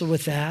you wrestle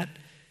with that?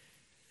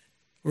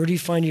 Where do you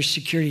find your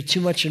security?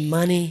 Too much in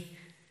money?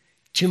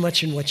 Too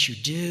much in what you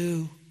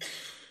do?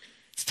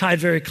 It's tied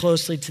very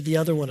closely to the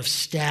other one of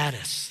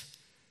status.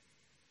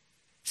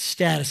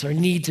 Status, our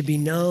need to be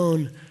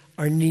known,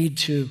 our need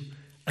to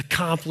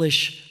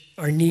accomplish,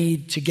 our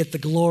need to get the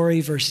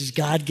glory versus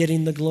God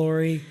getting the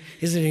glory.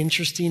 Isn't it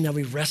interesting how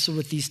we wrestle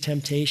with these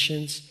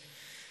temptations?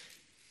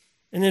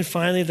 And then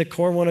finally, the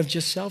core one of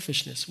just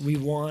selfishness. We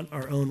want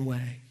our own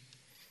way.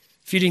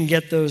 If you didn't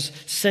get those,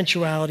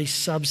 sensuality,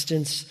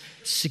 substance,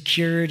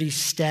 security,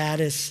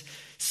 status,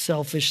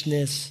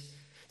 selfishness,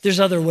 there's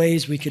other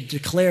ways we could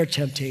declare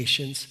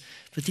temptations,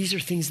 but these are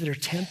things that are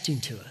tempting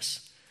to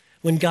us.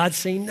 When God's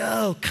saying,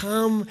 no,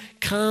 come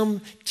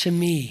to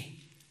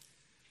me.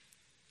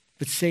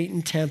 But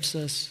Satan tempts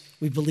us.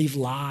 We believe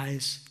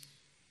lies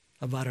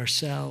about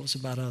ourselves,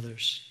 about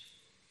others.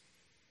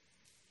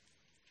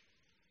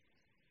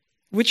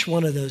 Which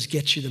one of those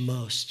gets you the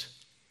most?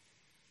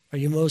 Are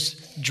you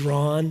most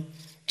drawn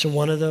to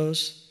one of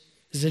those?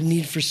 Is it a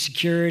need for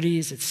security?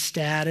 Is it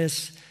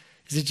status?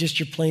 Is it just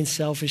your plain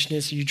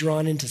selfishness? Are you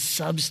drawn into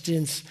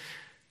substance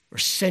or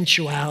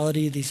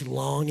sensuality, these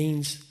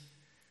longings?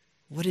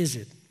 What is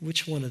it?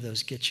 Which one of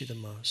those gets you the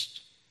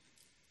most?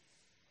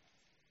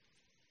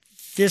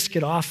 This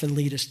could often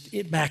lead us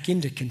back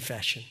into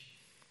confession.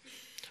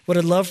 What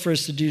I'd love for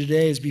us to do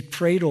today is be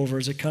prayed over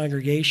as a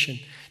congregation,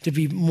 to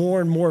be more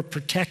and more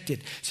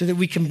protected so that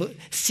we can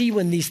see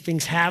when these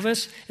things have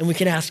us and we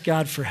can ask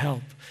God for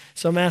help.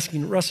 So I'm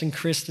asking Russ and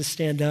Chris to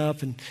stand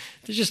up, and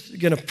they're just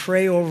going to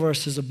pray over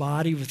us as a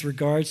body with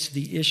regards to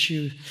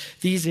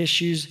these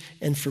issues,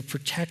 and for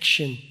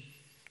protection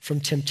from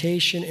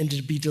temptation and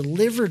to be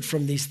delivered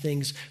from these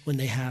things when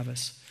they have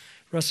us.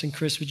 Russ and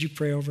Chris, would you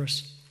pray over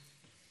us?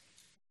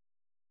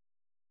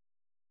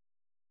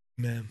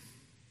 Amen.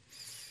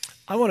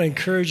 I want to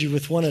encourage you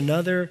with one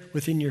another,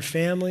 within your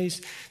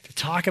families, to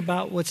talk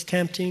about what's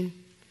tempting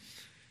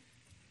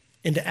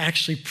and to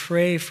actually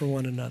pray for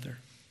one another.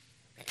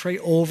 Pray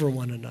over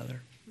one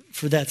another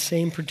for that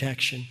same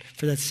protection,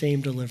 for that same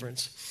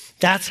deliverance.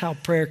 That's how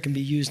prayer can be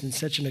used in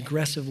such an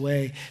aggressive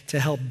way to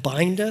help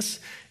bind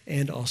us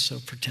and also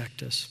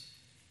protect us.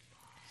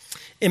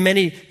 In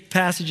many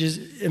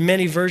passages, in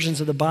many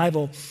versions of the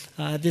Bible,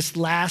 this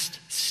last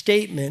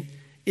statement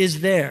is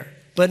there.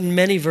 But in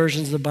many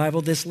versions of the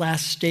Bible, this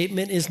last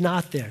statement is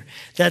not there.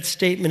 That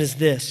statement is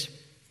this: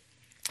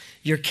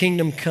 your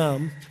kingdom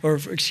come,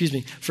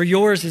 for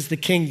yours is the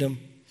kingdom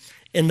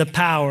and the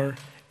power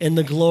and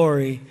the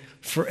glory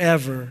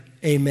forever.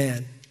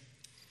 Amen.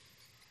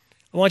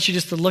 I want you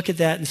just to look at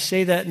that and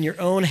say that in your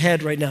own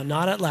head right now,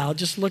 not out loud.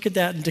 Just look at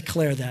that and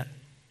declare that.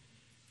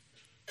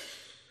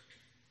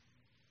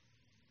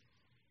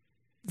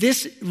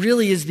 This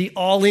really is the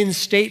all-in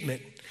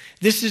statement.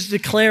 This is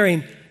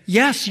declaring,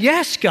 yes,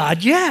 yes,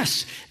 God,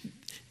 yes.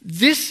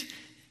 This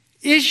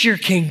is your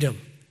kingdom.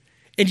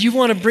 And you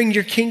want to bring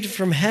your kingdom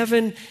from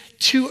heaven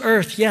to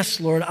earth.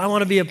 Yes, Lord, I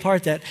want to be a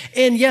part of that.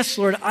 And yes,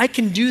 Lord, I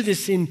can do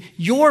this in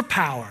your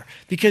power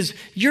because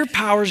your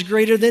power is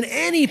greater than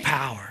any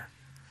power.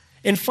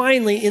 And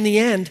finally, in the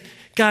end,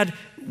 God,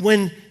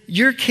 when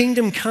your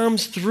kingdom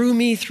comes through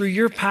me, through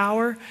your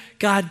power,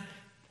 God,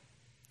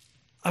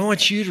 I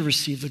want you to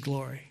receive the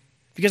glory.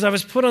 Because I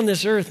was put on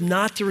this earth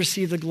not to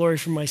receive the glory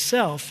for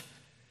myself,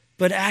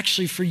 but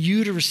actually for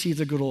you to receive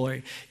the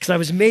glory. Because I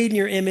was made in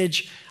your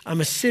image. I'm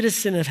a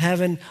citizen of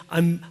heaven.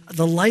 I'm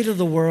the light of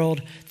the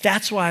world.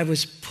 That's why I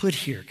was put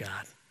here,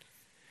 God.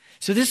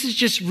 So this is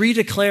just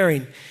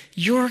redeclaring,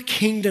 your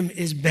kingdom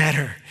is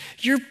better.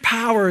 Your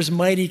power is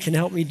mighty, can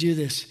help me do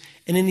this.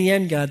 And in the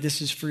end, God,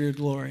 this is for your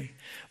glory.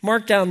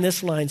 Mark down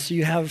this line so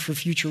you have it for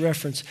future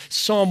reference.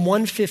 Psalm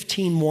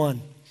 115:1.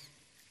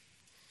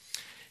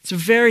 It's a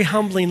very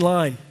humbling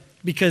line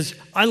because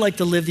I like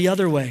to live the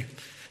other way.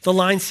 The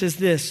line says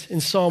this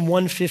in Psalm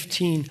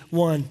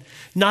 115:1,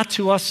 not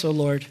to us, O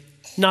Lord,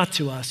 not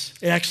to us.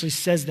 It actually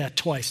says that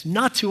twice.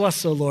 Not to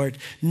us, O Lord,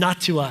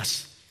 not to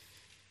us.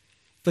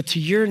 But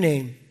to your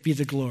name be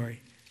the glory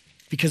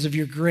because of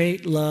your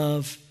great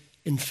love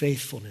and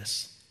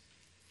faithfulness.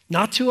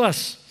 Not to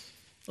us,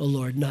 O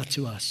Lord, not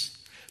to us.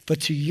 But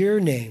to your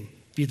name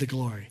be the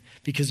glory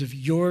because of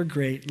your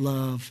great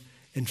love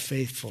and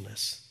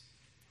faithfulness.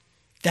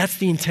 That's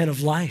the intent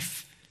of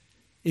life.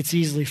 It's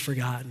easily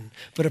forgotten.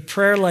 But a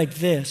prayer like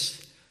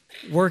this,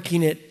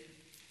 working it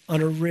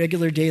on a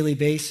regular daily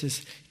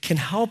basis can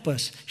help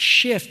us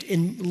shift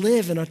and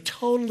live in a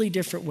totally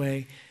different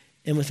way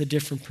and with a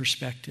different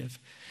perspective.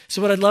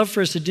 So what I'd love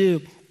for us to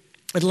do,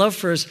 I'd love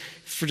for us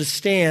to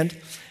stand.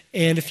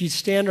 And if you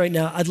stand right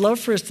now, I'd love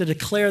for us to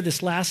declare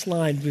this last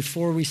line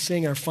before we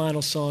sing our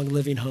final song,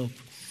 Living Hope.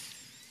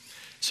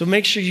 So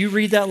make sure you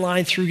read that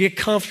line through, get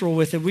comfortable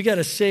with it. We got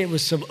to say it with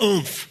some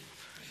oomph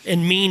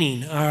and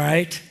meaning, all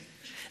right?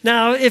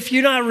 Now, if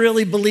you're not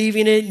really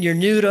believing it and you're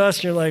new to us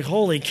and you're like,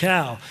 holy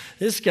cow,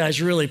 this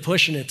guy's really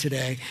pushing it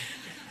today,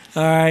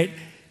 all right?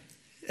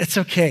 It's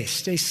okay.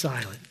 Stay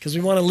silent because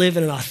we want to live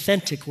in an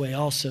authentic way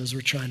also as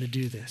we're trying to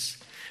do this.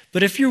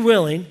 But if you're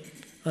willing,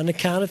 on the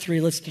count of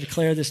 3, let's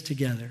declare this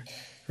together.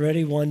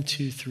 Ready? 1,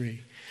 2,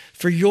 3.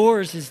 For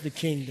yours is the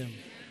kingdom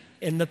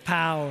and the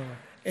power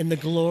and the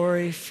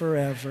glory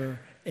forever.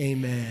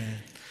 Amen.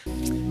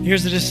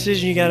 Here's the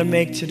decision you got to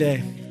make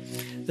today.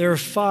 There are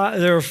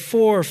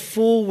 4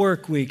 full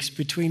work weeks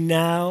between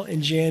now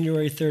and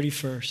January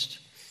 31st.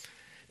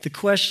 The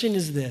question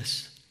is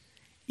this.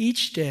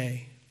 Each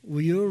day,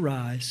 will you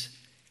arise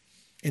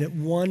and at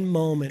one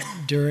moment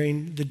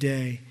during the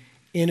day,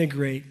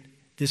 integrate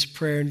this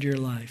prayer into your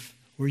life,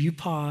 where you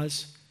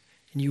pause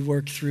and you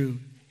work through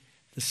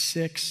the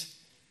 6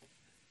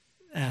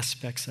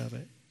 aspects of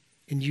it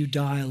and you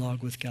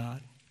dialogue with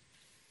God.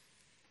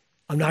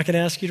 I'm not going to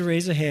ask you to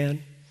raise a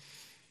hand,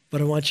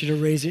 but I want you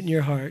to raise it in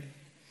your heart.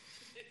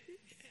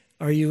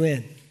 Are you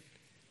in?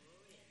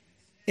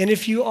 And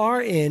if you are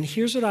in,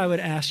 here's what I would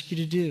ask you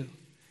to do.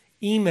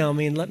 Email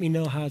me and let me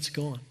know how it's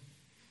going.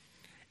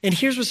 And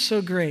here's what's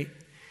so great.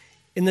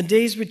 In the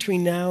days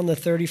between now and the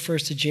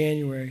 31st of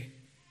January,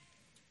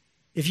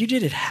 if you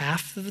did it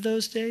half of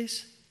those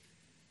days,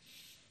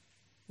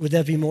 would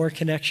that be more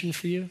connection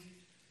for you?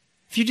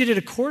 If you did it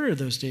a quarter of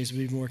those days,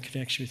 would be more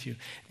connection with you.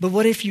 But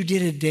what if you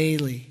did it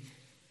daily,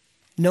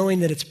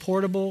 knowing that it's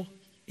portable,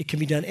 it can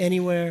be done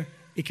anywhere,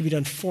 it can be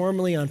done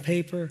formally on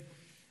paper.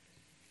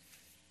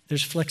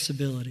 There's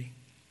flexibility.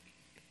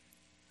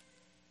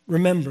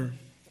 Remember,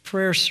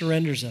 prayer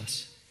surrenders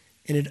us,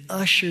 and it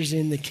ushers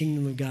in the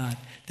kingdom of God.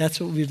 That's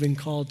what we've been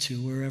called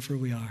to wherever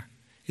we are.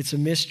 It's a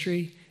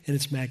mystery, and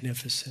it's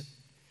magnificent.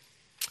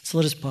 So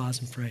let us pause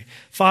and pray.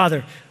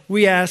 Father,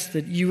 we ask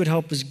that you would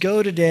help us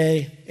go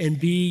today and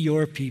be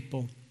your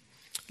people.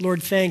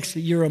 Lord, thanks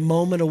that you're a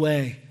moment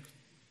away.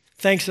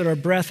 Thanks that our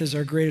breath is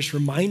our greatest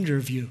reminder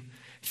of you.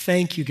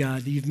 Thank you,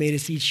 God, that you've made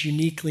us each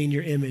uniquely in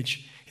your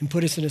image and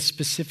put us in a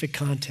specific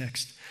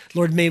context.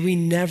 Lord, may we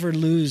never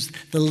lose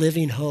the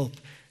living hope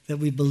that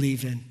we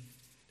believe in.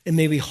 And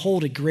may we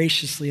hold it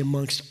graciously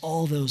amongst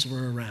all those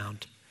we're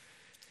around.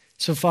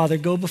 So, Father,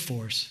 go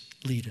before us,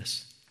 lead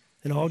us.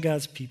 And all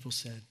God's people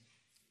said.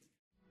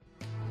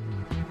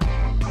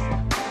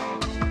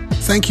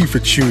 Thank you for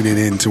tuning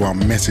in to our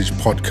message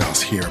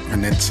podcast here at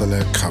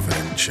Peninsula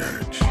Covenant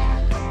Church.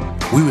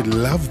 We would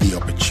love the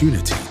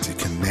opportunity to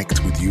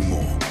connect with you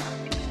more.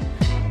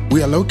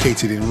 We are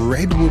located in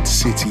Redwood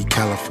City,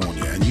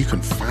 California, and you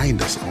can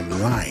find us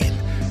online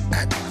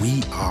at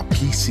wearepcc.com.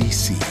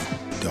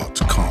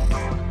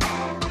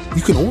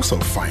 You can also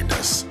find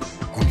us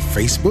on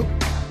Facebook,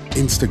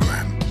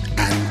 Instagram,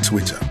 and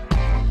Twitter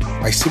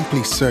by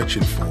simply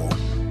searching for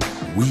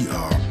We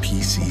Are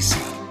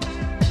PCC.